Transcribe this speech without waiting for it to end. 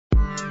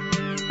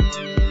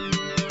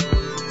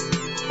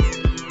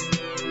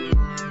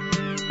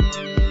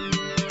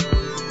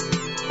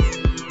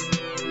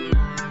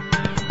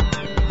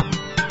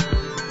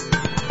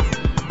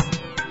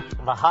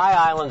high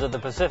islands of the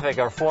Pacific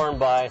are formed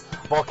by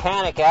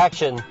volcanic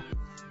action,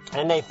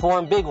 and they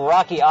form big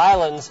rocky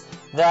islands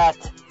that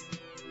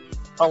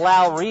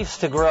allow reefs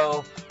to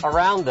grow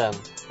around them.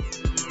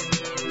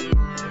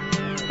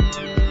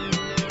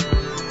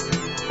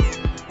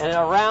 And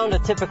around a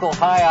typical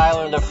high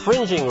island, a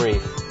fringing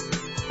reef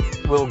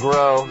will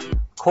grow,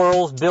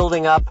 corals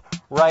building up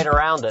right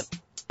around it.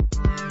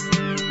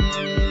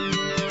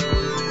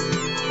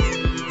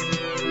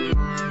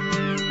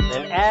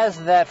 And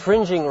as that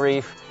fringing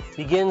reef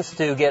begins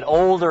to get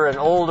older and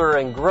older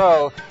and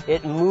grow,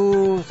 it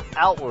moves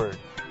outward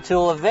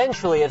till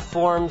eventually it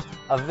forms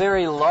a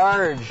very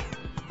large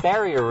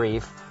barrier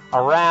reef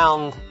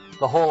around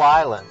the whole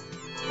island.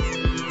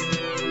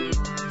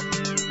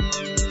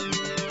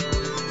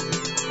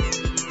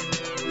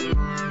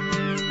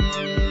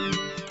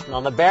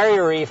 Now, the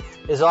barrier reef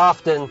is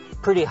often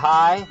pretty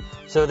high,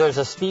 so there's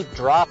a steep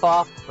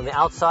drop-off on the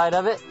outside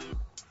of it.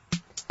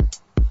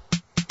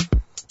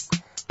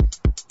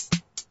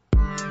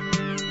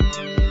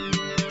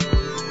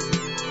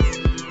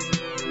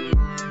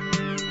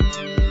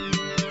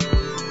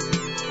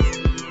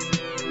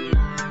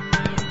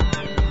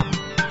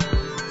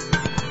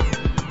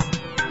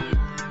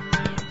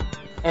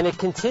 And it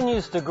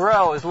continues to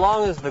grow as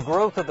long as the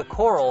growth of the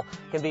coral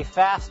can be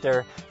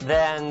faster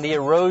than the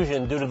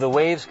erosion due to the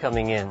waves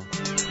coming in.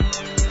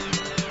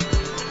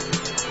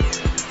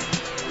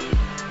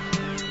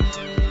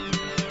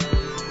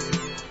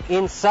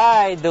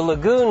 Inside the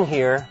lagoon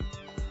here,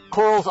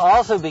 corals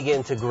also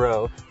begin to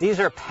grow. These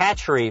are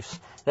patch reefs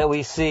that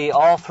we see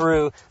all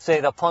through,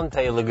 say, the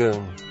Pohnpei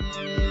Lagoon.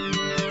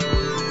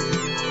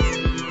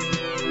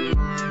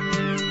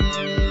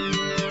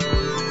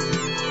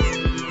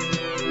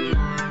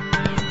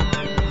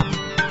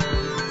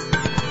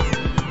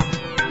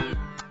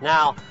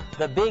 Now,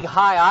 the big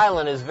high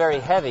island is very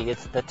heavy.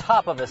 It's the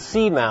top of a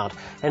seamount,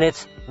 and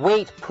its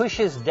weight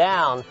pushes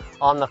down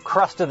on the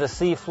crust of the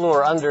sea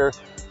floor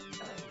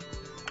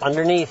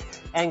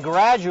underneath, and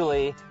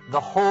gradually the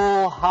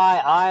whole high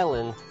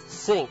island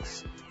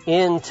sinks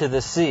into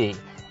the sea.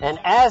 And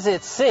as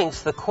it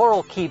sinks, the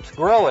coral keeps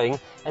growing,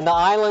 and the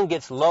island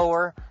gets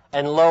lower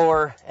and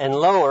lower and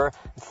lower.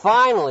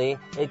 Finally,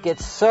 it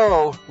gets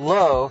so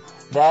low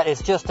that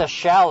it's just a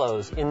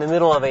shallows in the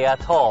middle of the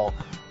atoll,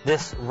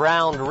 this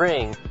round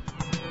ring.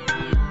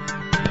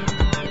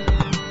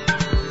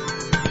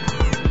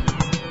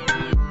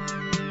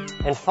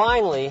 And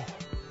finally,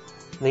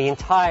 the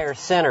entire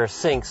center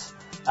sinks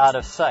out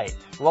of sight.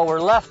 What we're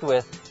left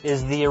with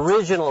is the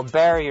original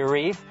barrier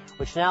reef,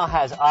 which now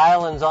has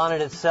islands on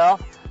it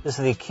itself. This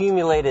is the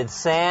accumulated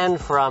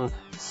sand from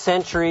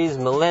centuries,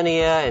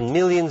 millennia, and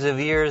millions of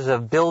years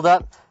of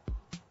buildup.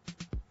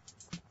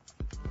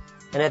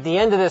 And at the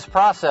end of this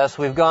process,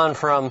 we've gone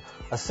from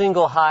a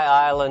single high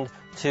island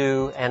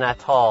to an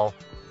atoll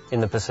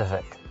in the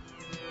Pacific.